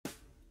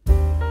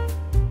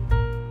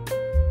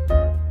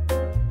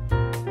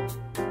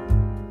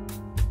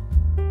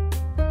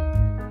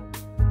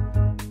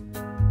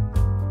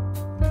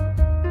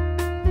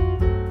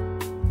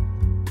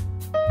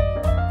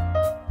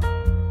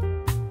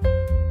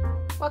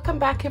Welcome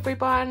back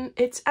everyone,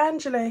 it's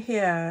Angela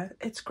here.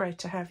 It's great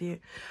to have you.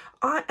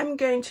 I am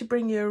going to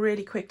bring you a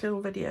really quick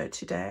little video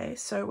today,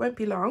 so it won't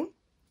be long.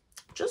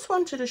 Just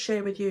wanted to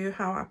share with you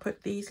how I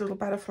put these little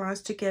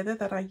butterflies together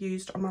that I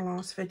used on my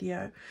last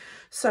video.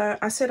 So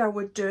I said I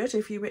would do it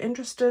if you were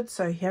interested,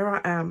 so here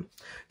I am.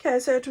 Okay,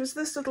 so it was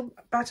this little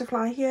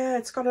butterfly here.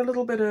 It's got a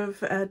little bit of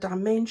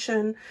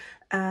dimension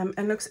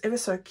and looks ever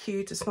so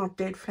cute. It's not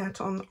dead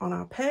flat on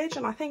our page,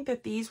 and I think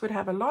that these would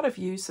have a lot of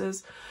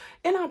uses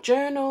in our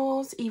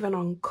journals, even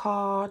on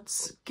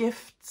cards,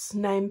 gifts,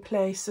 name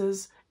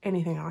places,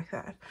 anything like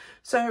that.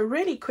 So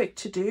really quick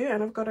to do,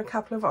 and I've got a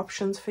couple of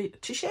options for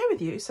to share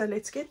with you, so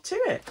let's get to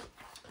it.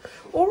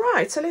 All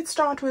right, so let's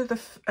start with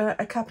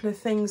a couple of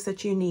things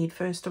that you need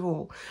first of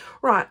all.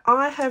 Right,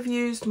 I have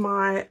used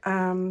my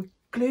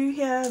glue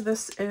here.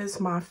 This is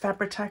my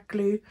Fabri-Tac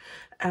glue.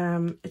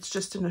 It's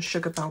just in a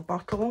Sugar Bell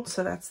bottle,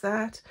 so that's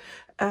that.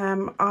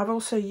 I've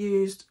also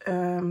used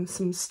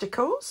some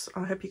stickles.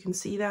 I hope you can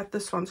see that.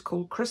 This one's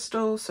called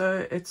Crystal,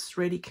 so it's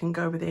really can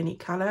go with any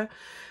color.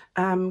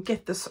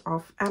 Get this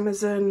off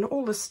Amazon.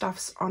 All the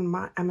stuff's on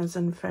my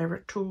Amazon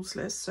favorite tools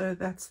list, so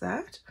that's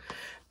that.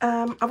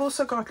 I've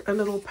also got a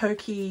little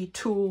pokey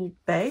tool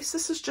base.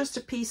 This is just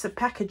a piece of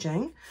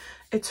packaging.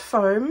 It's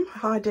foam,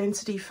 high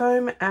density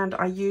foam, and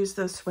I use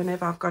this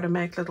whenever I've got to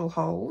make little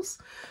holes.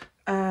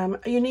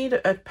 You need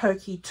a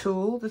pokey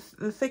tool. The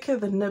thicker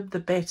the nib, the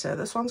better.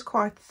 This one's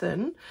quite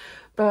thin,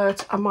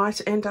 but I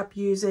might end up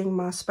using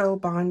my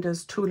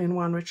Spellbinders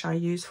tool-in-one, which I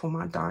use for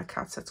my die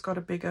cuts. It's got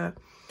a bigger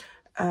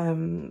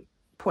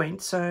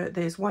point, so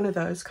there's one of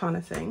those kind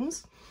of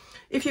things.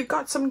 If you've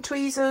got some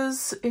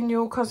tweezers in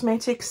your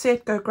cosmetic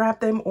set, go grab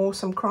them, or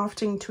some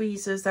crafting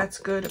tweezers, that's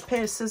good. A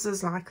pair of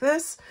scissors like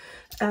this,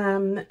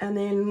 and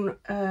then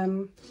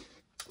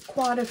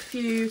quite a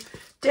few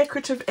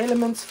decorative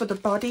elements for the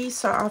body.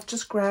 So I've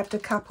just grabbed a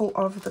couple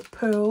of the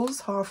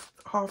pearls, half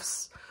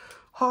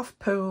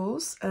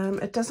pearls.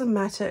 It doesn't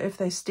matter if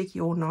they're sticky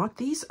or not.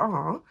 These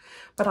are,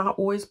 but I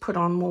always put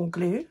on more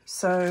glue,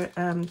 so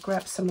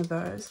grab some of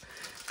those.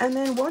 And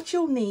then what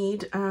you'll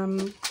need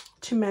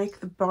to make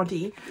the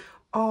body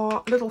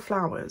are little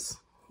flowers.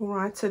 All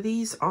right, so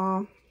these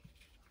are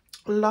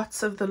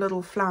lots of the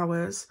little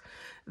flowers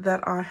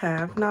that I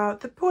have. Now,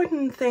 the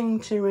important thing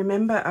to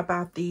remember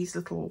about these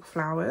little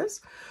flowers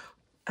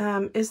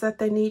is that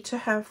they need to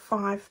have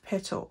 5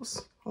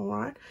 petals. All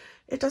right,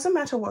 it doesn't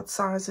matter what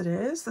size it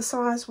is. The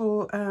size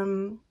will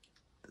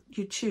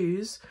you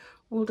choose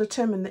will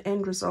determine the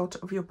end result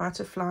of your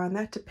butterfly, and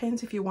that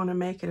depends if you want to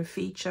make it a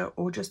feature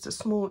or just a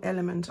small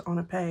element on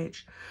a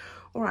page.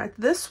 All right,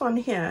 this one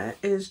here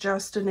is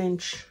just 1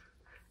 inch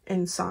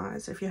in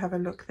size. If you have a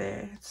look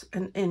there, it's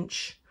 1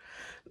 inch,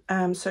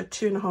 so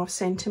 2.5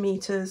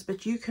 centimeters,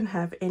 but you can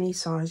have any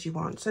size you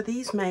want. So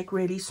these make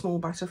really small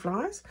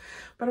butterflies,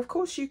 but of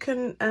course you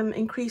can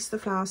increase the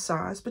flower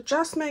size, but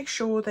just make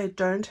sure they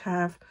don't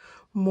have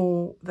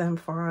more than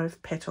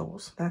 5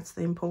 petals. That's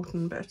the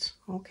important bit.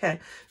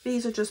 Okay,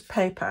 these are just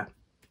paper.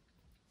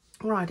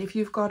 Right, if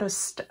you've got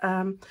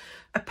a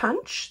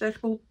punch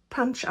that will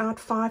punch out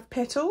 5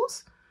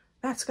 petals,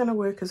 that's going to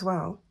work as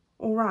well.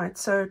 All right,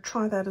 so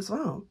try that as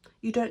well.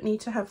 You don't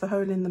need to have the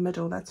hole in the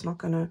middle. That's not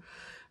going to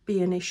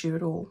be an issue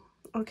at all.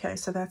 Okay,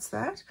 so that's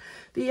that.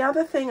 The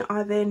other thing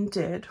I then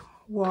did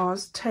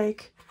was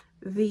take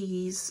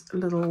these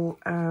little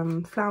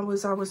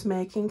flowers I was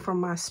making from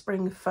my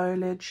spring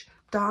foliage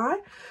die.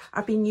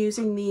 I've been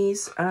using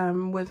these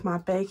with my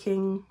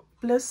Baking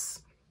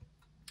Bliss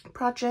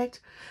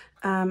project,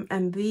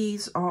 and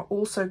these are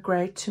also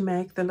great to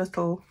make the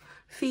little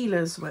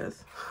feelers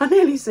with. I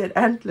nearly said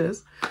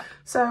antlers.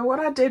 So what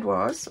I did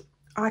was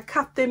I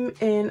cut them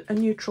in a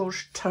neutral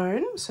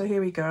tone, so here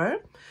we go,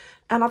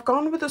 and I've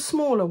gone with a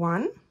smaller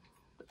one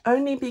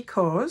only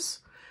because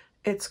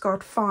it's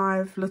got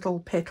 5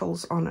 little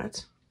petals on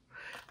it.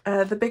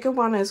 The bigger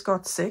one has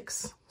got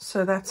 6,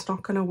 so that's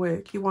not going to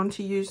work. You want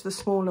to use the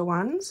smaller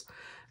ones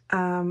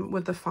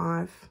with the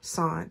 5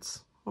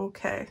 sides.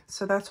 Okay,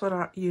 so that's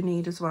what you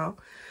need as well.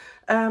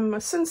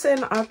 Since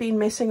then, I've been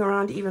messing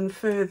around even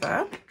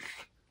further,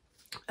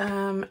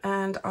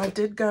 and I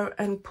did go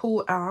and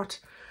pull out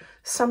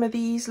some of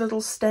these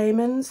little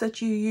stamens that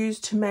you use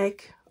to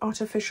make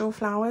artificial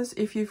flowers,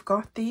 if you've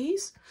got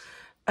these.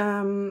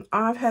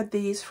 I've had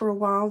these for a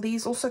while.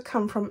 These also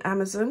come from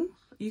Amazon.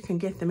 You can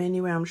get them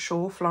anywhere, I'm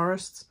sure,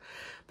 florists.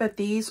 But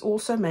these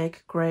also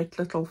make great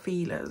little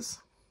feelers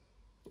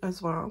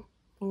as well.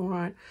 All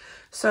right,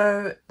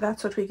 so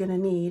that's what we're going to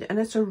need, and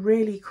it's a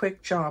really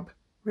quick job,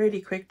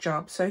 really quick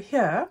job. So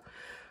here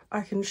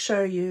I can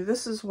show you,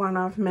 this is one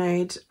I've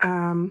made,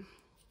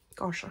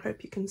 gosh, I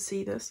hope you can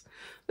see this.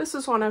 This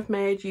is one I've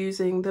made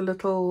using the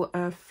little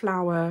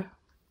flower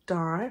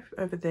die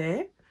over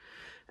there,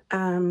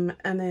 and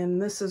then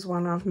this is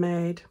one I've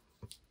made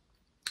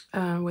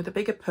with a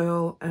bigger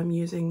pearl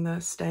using the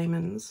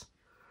stamens.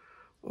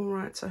 All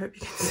right, so I hope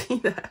you can see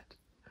that.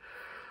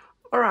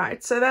 All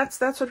right, so that's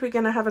what we're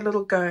going to have a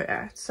little go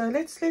at. So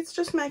let's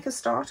just make a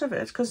start of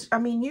it, because I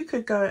mean you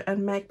could go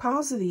and make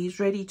piles of these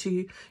ready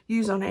to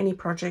use on any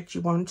project you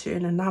want to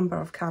in a number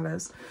of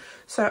colors.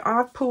 So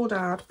I've pulled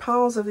out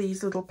piles of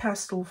these little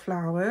pastel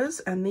flowers,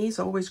 and these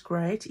are always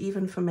great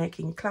even for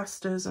making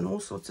clusters and all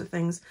sorts of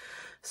things.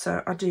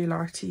 So I do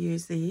like to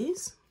use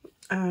these.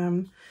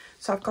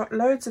 So I've got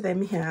loads of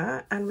them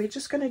here, and we're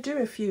just going to do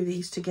a few of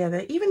these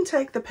together. Even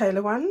take the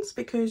paler ones,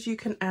 because you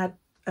can add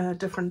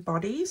different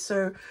bodies,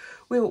 so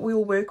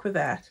we'll work with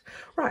that.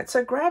 Right,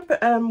 so grab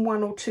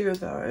one or two of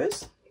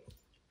those,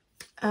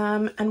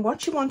 and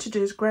what you want to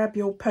do is grab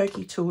your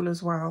pokey tool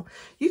as well.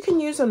 You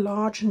can use a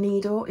large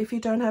needle if you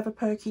don't have a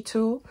pokey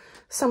tool,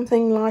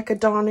 something like a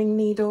darning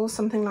needle,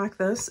 something like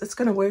this. It's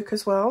going to work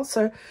as well.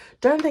 So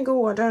don't think,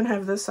 oh, I don't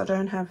have this, I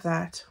don't have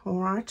that. All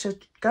right,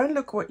 just go and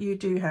look what you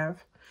do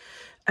have.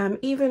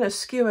 Even a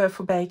skewer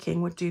for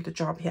baking would do the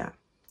job here.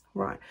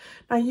 Right,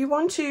 now you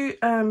want to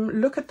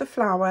look at the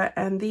flower,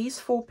 and these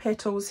 4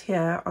 petals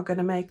here are going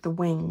to make the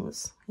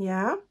wings.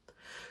 Yeah,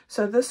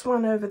 so this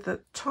one over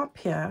the top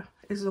here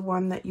is the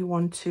one that you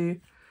want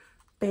to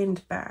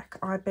bend back.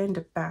 I bend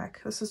it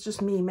back. This is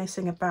just me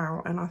messing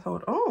about, and I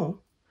thought, oh,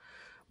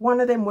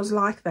 one of them was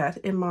like that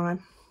in my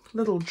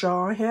little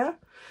jar here,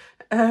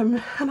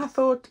 and I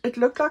thought it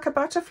looked like a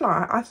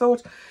butterfly. I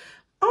thought,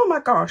 oh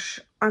my gosh,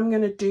 I'm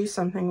going to do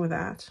something with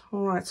that.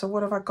 All right, so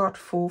what have I got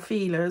for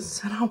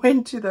feelers? And I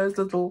went to those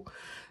little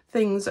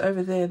things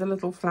over there, the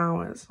little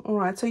flowers. All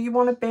right, so you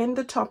want to bend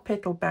the top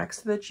petal back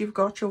so that you've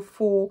got your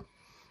 4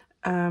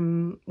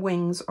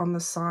 wings on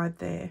the side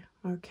there.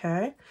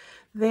 Okay,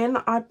 then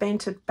I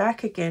bent it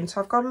back again.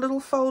 So I've got a little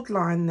fold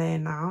line there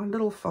now, a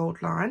little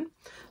fold line.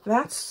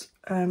 That's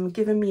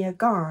given me a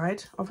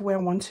guide of where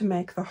I want to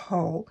make the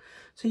hole.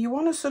 So you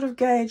want to sort of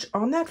gauge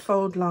on that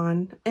fold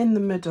line in the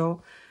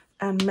middle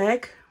and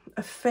make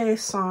a fair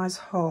size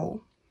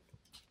hole.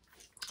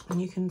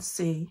 And you can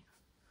see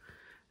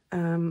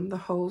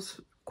the hole's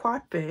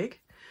quite big,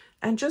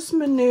 and just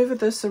maneuver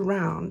this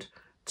around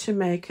to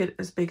make it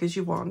as big as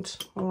you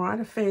want. All right,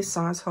 a fair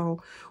size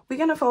hole. We're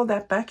going to fold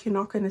that back, you're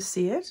not going to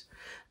see it,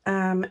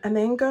 and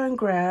then go and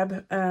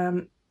grab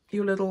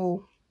your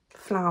little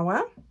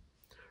flower.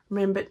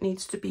 Remember, it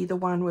needs to be the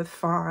one with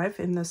 5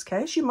 in this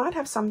case. You might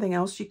have something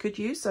else you could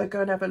use, so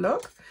go and have a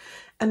look.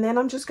 And then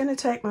I'm just going to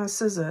take my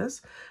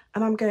scissors,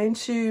 and I'm going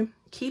to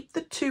keep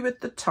the 2 at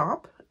the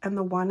top and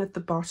the 1 at the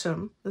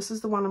bottom. This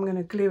is the one I'm going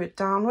to glue it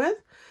down with,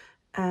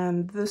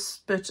 and this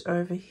bit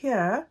over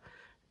here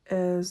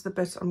is the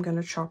bit I'm going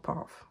to chop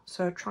off.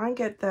 So try and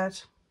get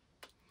that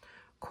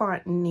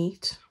quite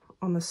neat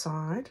on the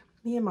side.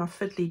 Me and my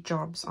fiddly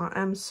jobs, I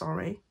am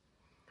sorry.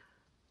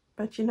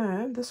 But you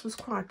know, this was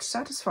quite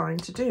satisfying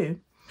to do.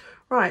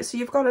 Right, so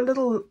you've got a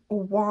little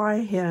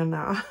Y here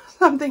now,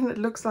 something that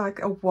looks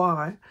like a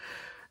Y.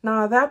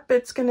 Now that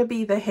bit's going to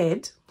be the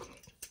head.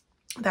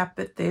 That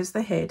bit, there's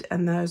the head,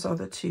 and those are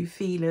the 2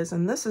 feelers,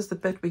 and this is the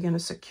bit we're going to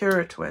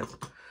secure it with.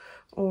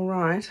 All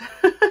right.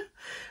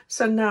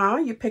 So now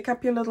you pick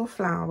up your little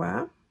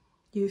flower,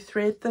 you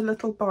thread the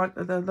little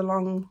the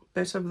long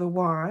bit of the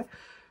Y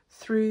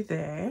through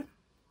there,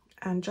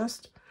 and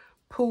just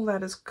pull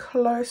that as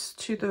close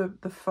to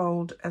the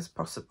fold as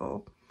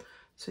possible.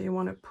 So you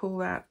want to pull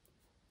that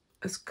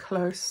as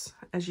close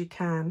as you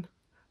can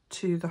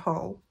to the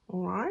hole.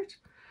 All right.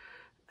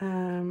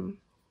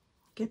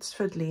 Gets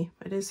fiddly.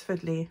 It is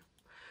fiddly.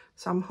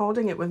 So I'm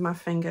holding it with my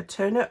finger.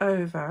 Turn it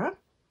over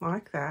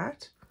like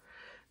that,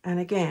 and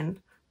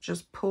again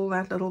just pull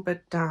that little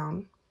bit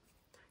down.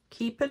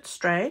 Keep it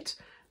straight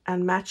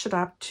and match it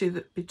up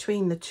to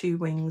between the 2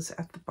 wings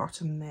at the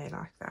bottom there,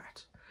 like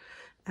that.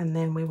 And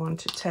then we want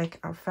to take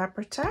our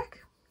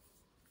Fabri-Tac,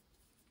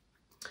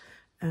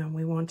 and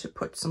we want to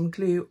put some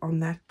glue on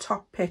that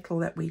top petal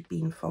that we've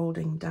been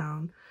folding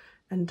down.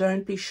 And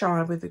don't be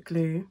shy with the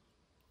glue.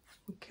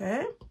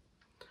 Okay,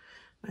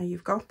 now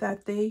you've got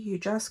that there. You're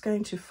just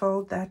going to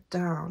fold that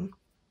down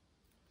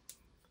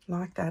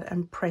like that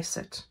and press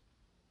it.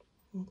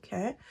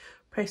 Okay,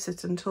 press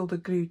it until the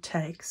glue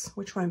takes,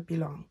 which won't be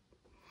long.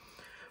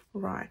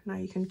 Right, now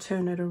you can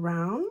turn it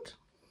around.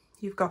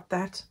 You've got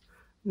that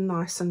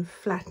nice and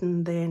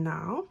flattened there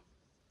now.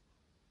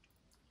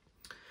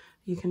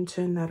 You can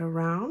turn that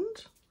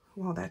around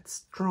while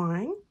that's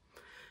drying,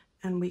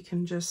 and we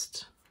can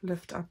just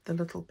lift up the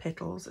little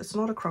petals. It's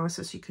not a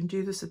crisis. You can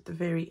do this at the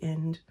very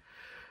end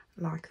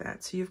like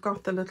that. So you've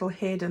got the little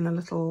head and the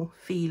little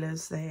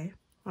feelers there.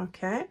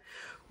 Okay,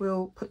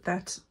 we'll put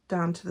that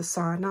down to the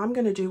side. Now I'm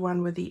going to do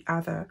one with the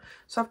other.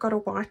 So I've got a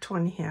white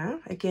one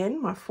here.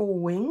 Again, my 4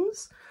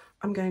 wings.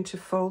 I'm going to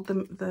fold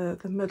the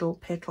middle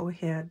petal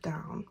here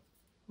down.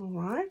 All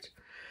right.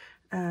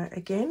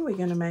 Again, we're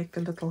going to make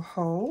the little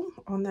hole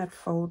on that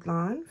fold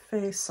line,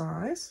 fair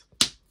size.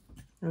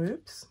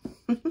 Oops.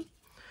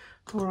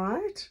 All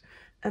right.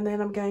 And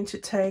then I'm going to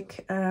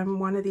take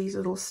one of these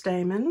little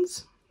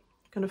stamens.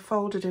 I'm going to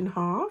fold it in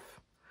half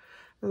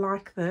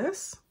like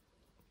this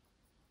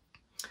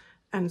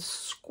and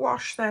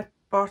squash that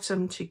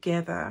bottom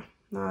together.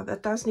 Now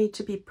that does need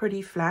to be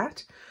pretty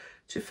flat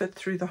to fit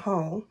through the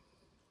hole.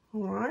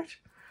 All right,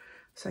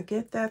 so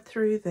get that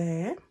through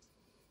there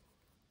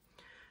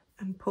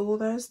and pull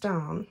those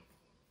down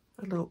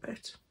a little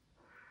bit.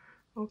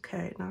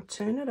 Okay, now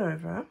turn it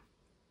over.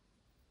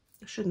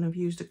 I shouldn't have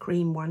used a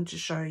cream one to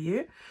show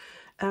you.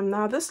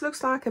 Now this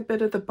looks like a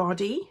bit of the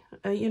body,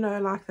 you know,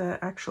 like the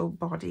actual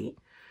body.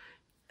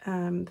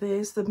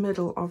 There's the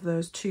middle of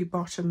those two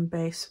bottom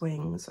base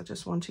wings. I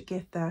just want to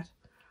get that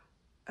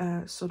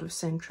sort of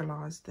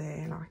centralized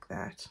there like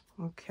that.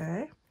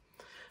 Okay,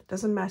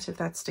 doesn't matter if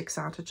that sticks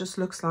out, it just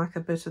looks like a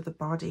bit of the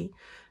body.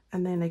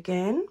 And then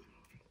again,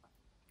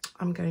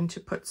 I'm going to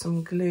put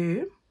some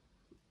glue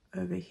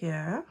over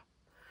here,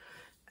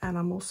 and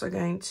I'm also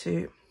going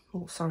to,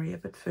 oh sorry, a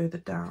bit further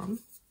down,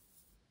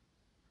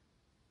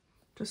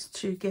 just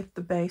to get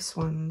the base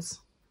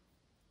ones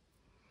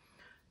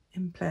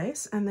in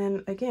place. And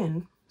then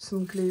again,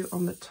 some glue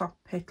on the top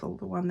petal,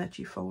 the one that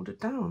you folded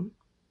down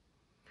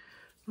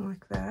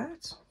like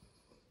that.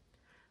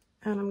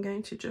 And I'm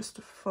going to just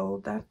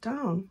fold that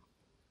down.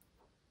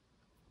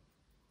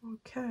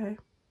 Okay,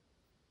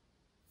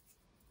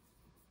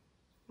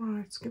 right,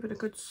 let's give it a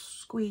good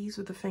squeeze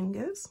with the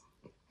fingers.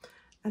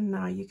 And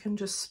now you can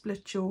just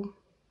split your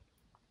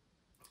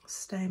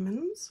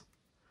stamens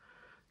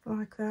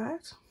like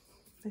that.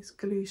 There's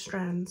glue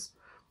strands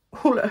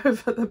all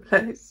over the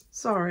place,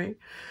 sorry.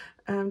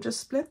 Just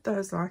split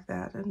those like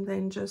that, and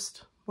then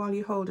just while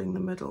you're holding the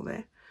middle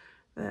there,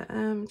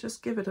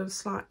 just give it a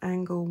slight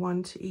angle,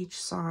 one to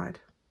each side,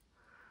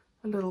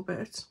 a little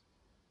bit.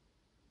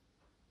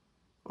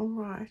 All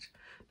right,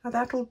 now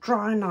that'll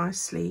dry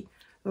nicely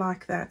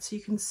like that, so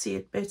you can see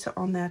it better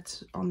on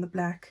that, on the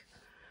black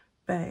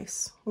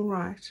base. All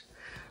right,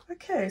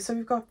 okay, so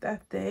we've got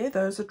that there.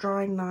 Those are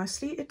drying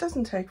nicely. It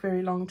doesn't take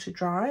very long to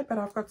dry, but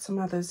I've got some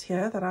others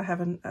here that I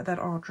haven't, that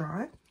are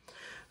dry.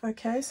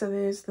 Okay, so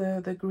there's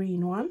the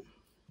green one,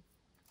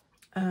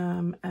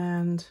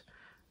 and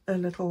a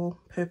little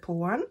purple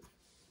one.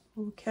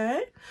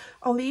 Okay,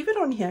 I'll leave it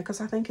on here because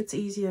I think it's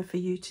easier for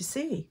you to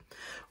see.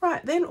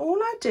 Right, then all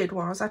I did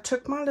was I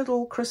took my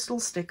little crystal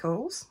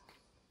stickles.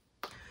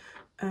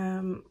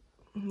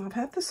 I've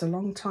had this a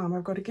long time.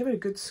 I've got to give it a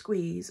good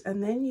squeeze,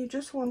 and then you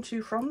just want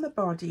to, from the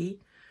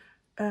body,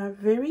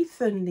 very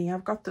thinly,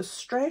 I've got this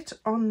straight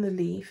on the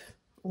leaf,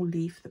 or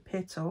leaf, the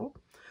petal.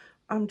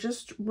 I'm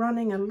just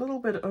running a little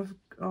bit of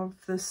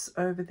this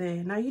over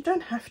there. Now you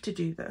don't have to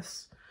do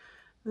this.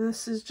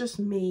 This is just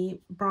me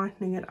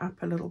brightening it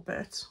up a little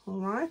bit. All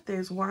right,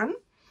 there's one.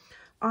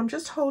 I'm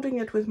just holding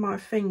it with my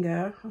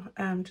finger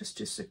just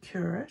to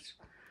secure it.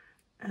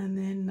 And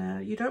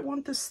then you don't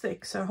want this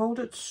thick, so hold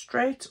it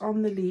straight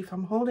on the leaf.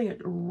 I'm holding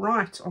it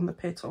right on the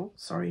petal,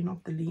 sorry,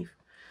 not the leaf,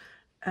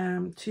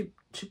 to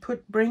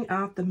bring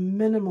out the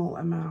minimal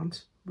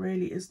amount,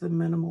 really is the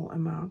minimal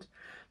amount.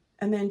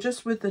 And then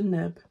just with the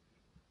nib,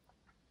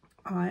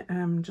 I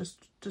am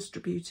just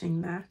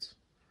distributing that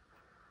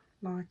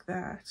like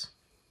that.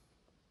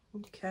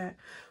 Okay,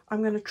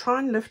 I'm going to try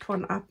and lift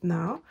one up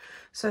now.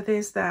 So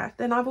there's that.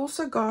 Then I've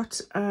also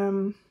got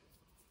some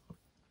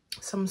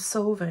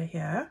silver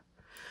here.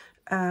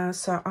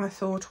 So I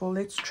thought, well,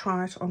 let's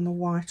try it on the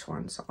white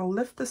one. So I'll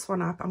lift this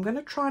one up. I'm going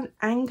to try and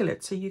angle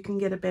it so you can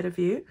get a better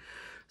view,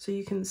 so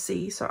you can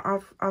see. So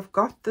I've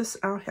got this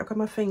out here. I've got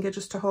my finger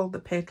just to hold the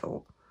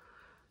petal.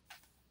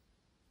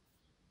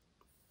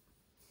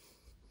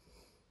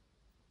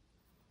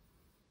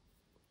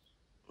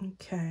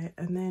 Okay,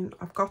 and then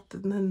I've got the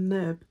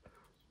nib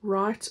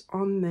right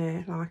on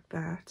there like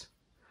that.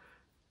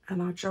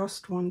 And I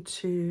just want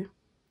to,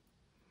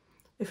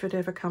 if it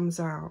ever comes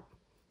out,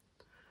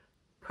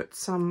 put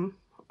some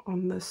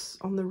on this,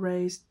 on the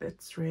raised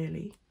bits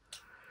really.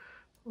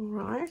 All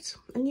right,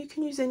 and you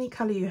can use any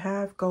color you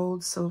have,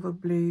 gold, silver,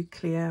 blue,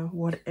 clear,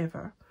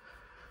 whatever.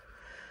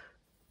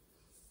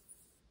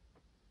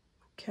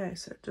 Okay,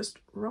 so just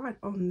right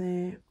on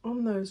there,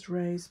 on those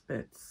raised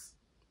bits,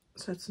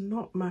 so it's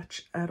not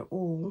much at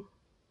all.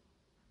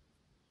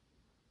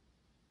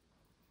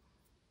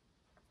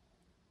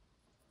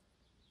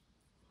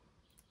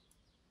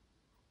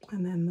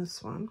 And then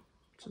this one,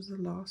 which is the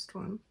last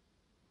one.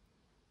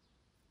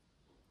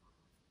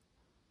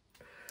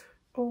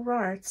 All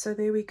right, so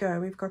there we go.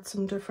 We've got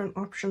some different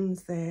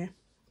options there.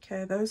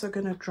 Okay, those are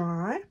going to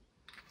dry.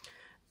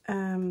 Oh,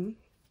 and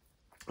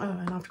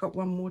I've got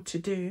one more to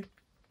do.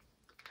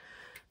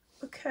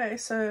 Okay,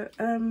 so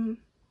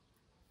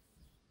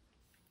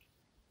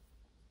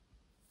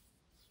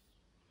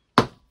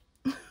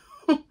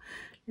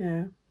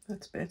yeah,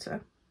 that's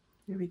better.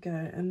 Here we go.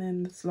 And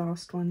then this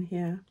last one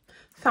here.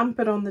 Thump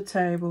it on the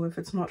table if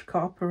it's not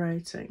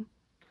cooperating.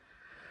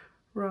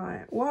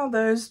 Right, while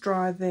those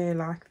dry there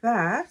like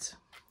that,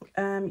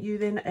 you're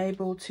then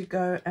able to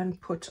go and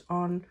put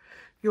on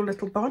your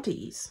little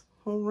bodies.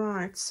 All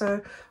right,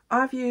 so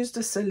I've used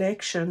a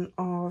selection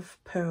of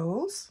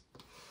pearls,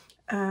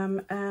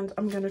 and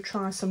I'm going to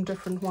try some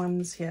different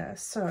ones here.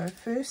 So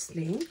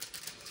firstly,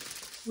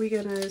 we're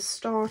going to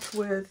start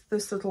with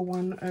this little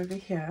one over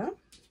here.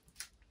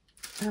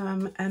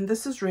 And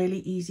this is really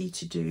easy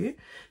to do.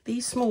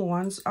 These small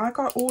ones, I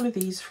got all of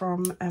these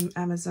from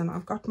Amazon.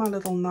 I've got my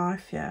little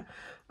knife here.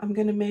 I'm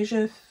going to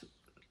measure,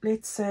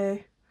 let's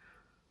say,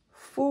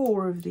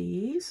 4 of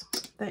these.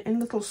 They're in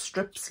little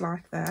strips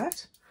like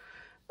that.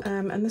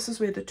 And this is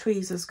where the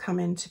tweezers come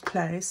into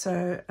play.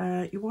 So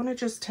you want to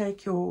just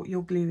take your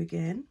glue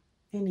again,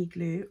 any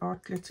glue.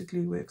 Art glitter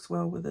glue works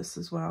well with this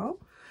as well.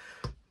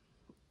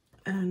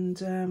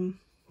 And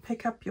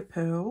pick up your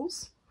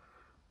pearls.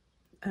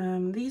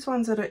 These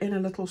ones that are in a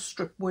little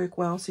strip work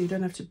well, so you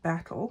don't have to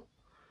battle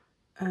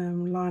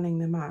lining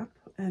them up,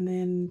 and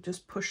then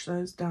just push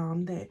those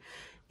down there.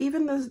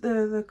 Even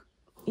the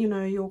you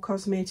know, your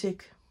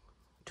cosmetic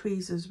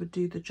tweezers would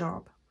do the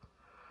job.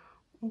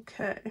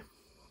 Okay,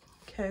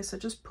 so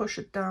just push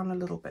it down a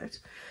little bit.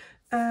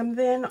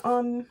 Then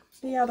on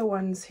the other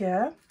ones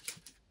here,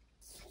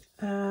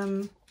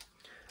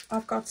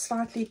 I've got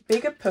slightly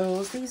bigger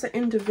pearls. These are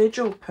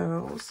individual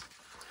pearls.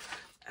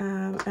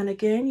 And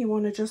again, you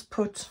want to just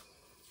put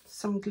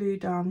some glue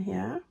down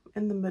here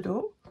in the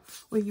middle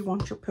where you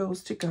want your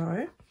pearls to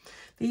go.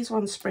 These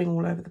ones spring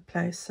all over the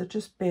place, so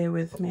just bear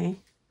with me.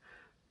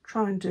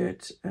 Try and do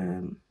it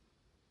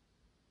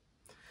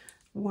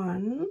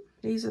one.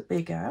 These are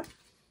bigger.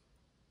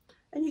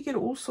 And you get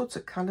all sorts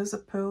of colours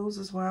of pearls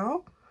as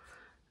well.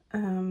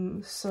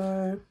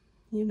 So,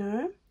 you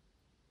know.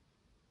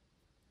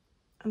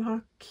 And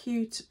how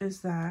cute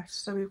is that?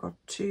 So we've got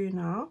 2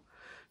 now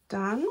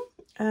done.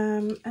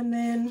 And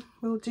then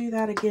we'll do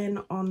that again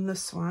on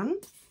this one.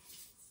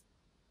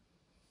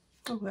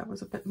 Oh, that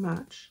was a bit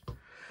much.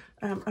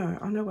 Oh,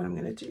 I know what I'm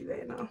going to do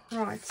there now.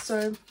 Right, so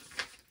I'm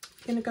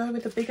going to go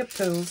with the bigger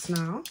pearls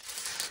now.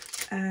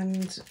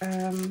 And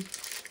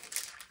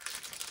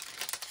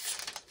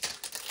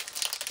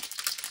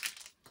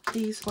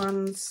these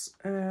ones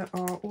are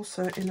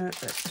also in a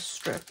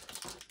strip.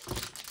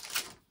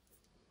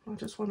 I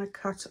just want to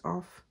cut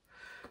off.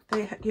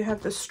 You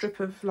have the strip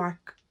of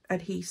like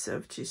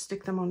adhesive to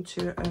stick them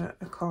onto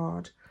a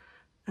card,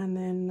 and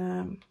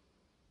then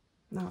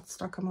now it's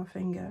stuck on my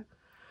finger.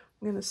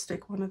 I'm going to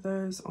stick one of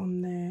those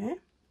on there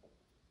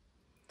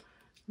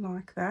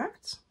like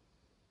that,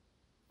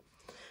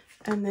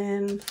 and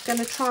then I'm going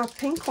to try a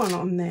pink one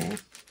on there.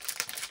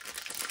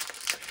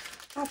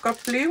 I've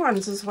got blue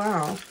ones as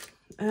well.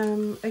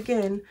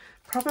 Again,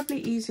 probably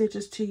easier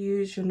just to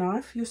use your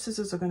knife. Your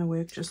scissors are going to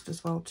work just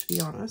as well, to be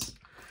honest.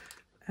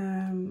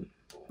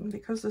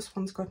 Because this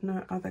one's got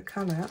no other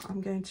colour,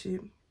 I'm going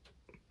to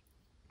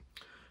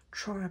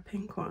try a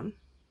pink one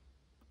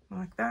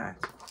like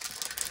that.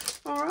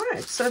 All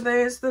right, so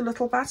there's the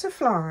little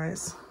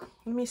butterflies.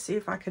 Let me see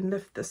if I can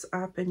lift this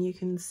up and you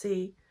can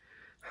see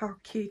how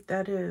cute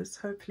that is.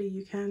 Hopefully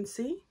you can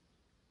see.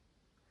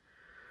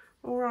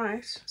 All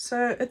right,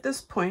 so at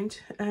this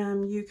point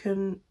you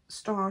can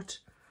start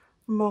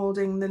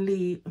molding the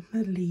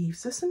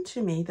leaves. Listen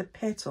to me, the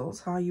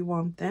petals, how you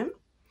want them.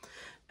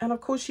 And of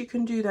course you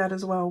can do that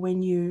as well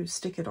when you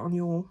stick it on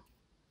your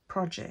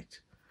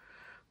project.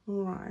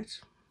 All right,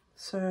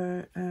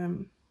 so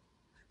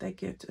they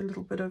get a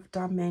little bit of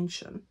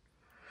dimension.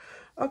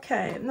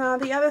 Okay, now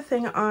the other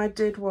thing I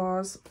did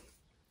was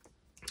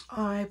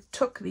I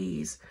took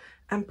these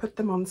and put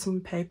them on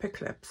some paper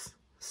clips.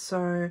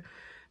 So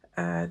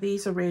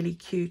these are really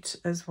cute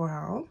as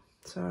well.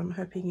 So I'm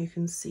hoping you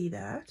can see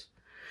that.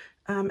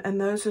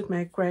 And those would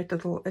make great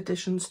little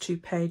additions to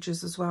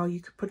pages as well. You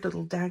could put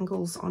little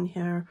dangles on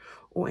here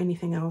or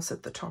anything else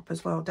at the top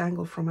as well.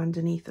 Dangle from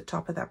underneath the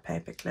top of that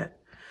paper clip.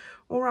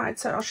 All right,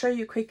 so I'll show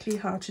you quickly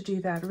how to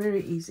do that.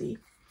 Very easy.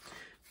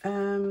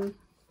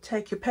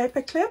 Take your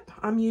paper clip.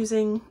 I'm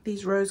using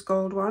these rose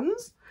gold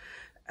ones.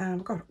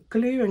 I've got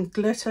glue and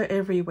glitter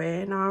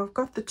everywhere. Now I've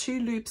got the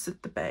 2 loops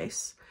at the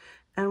base.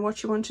 And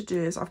what you want to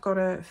do is I've got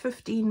a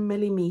 15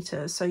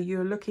 millimeters. So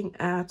you're looking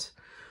at,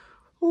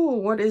 oh,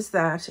 what is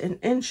that in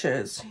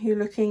inches? You're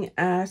looking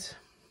at,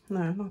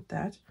 no, not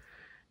that.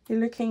 You're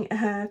looking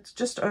at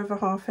just over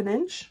 1/2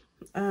 inch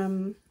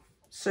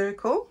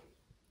circle.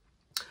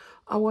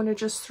 I want to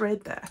just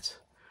thread that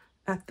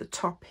at the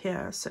top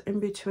here. So in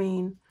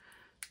between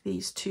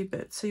these 2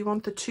 bits. So you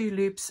want the 2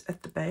 loops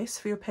at the base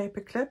for your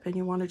paper clip, and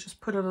you want to just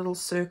put a little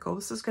circle.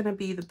 This is going to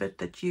be the bit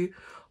that you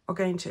are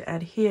going to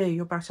adhere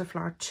your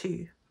butterfly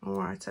to. All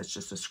right, so it's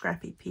just a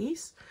scrappy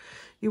piece.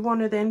 You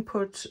want to then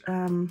put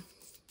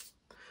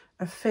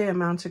a fair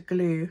amount of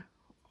glue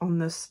on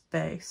this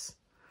base.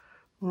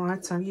 All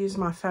right, so I've used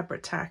my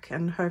fabric tack,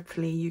 and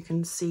hopefully you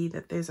can see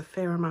that there's a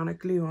fair amount of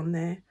glue on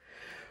there.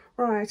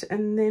 Right,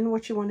 and then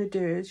what you want to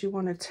do is you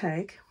want to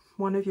take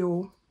one of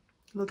your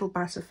little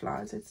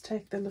butterflies. Let's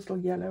take the little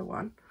yellow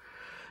one.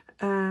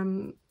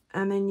 And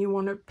then you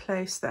want to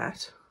place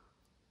that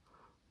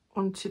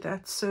onto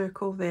that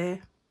circle there.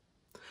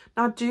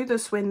 Now do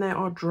this when they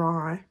are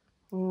dry,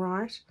 all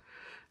right?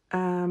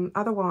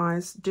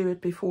 Otherwise, do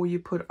it before you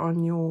put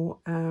on your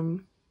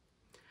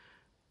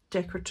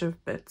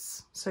decorative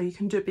bits. So you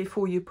can do it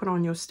before you put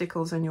on your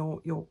stickles and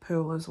your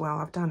pearl as well.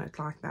 I've done it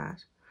like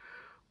that.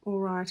 All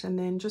right, and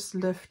then just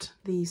lift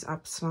these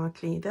up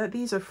slightly.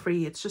 These are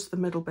free, it's just the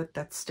middle bit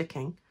that's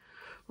sticking.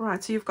 All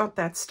right, so you've got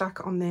that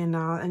stuck on there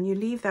now, and you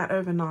leave that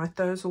overnight.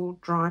 Those will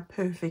dry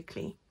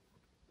perfectly.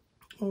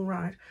 All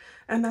right,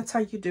 and that's how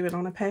you do it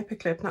on a paper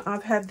clip. Now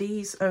I've had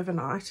these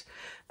overnight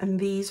and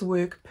these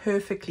work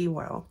perfectly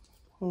well.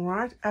 All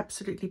right,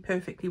 absolutely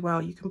perfectly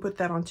well. You can put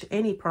that onto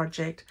any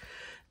project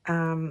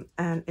and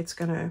it's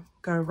going to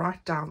go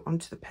right down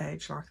onto the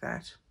page like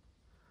that.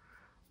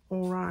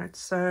 All right,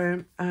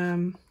 so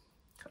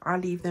I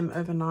leave them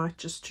overnight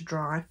just to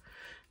dry,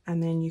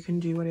 and then you can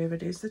do whatever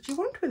it is that you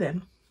want with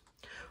them.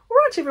 All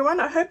right, everyone,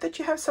 I hope that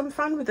you have some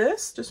fun with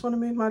this. Just want to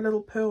move my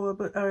little pearl a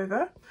bit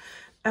over.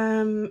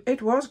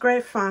 It was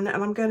great fun,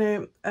 and I'm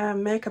going to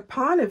make a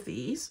pile of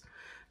these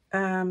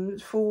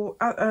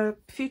for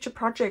future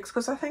projects,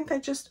 because I think they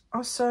just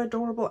are so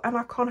adorable, and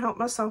I can't help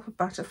myself with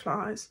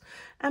butterflies.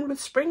 And with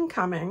spring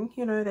coming,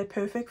 you know, they're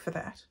perfect for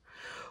that.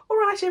 All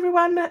right,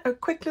 everyone, a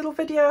quick little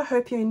video. I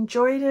hope you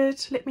enjoyed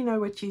it. Let me know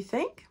what you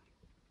think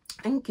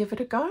and give it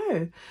a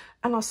go.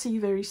 And I'll see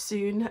you very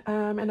soon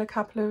in a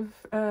couple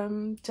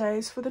of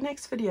days for the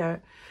next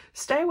video.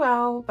 Stay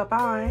well.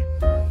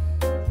 Bye-bye.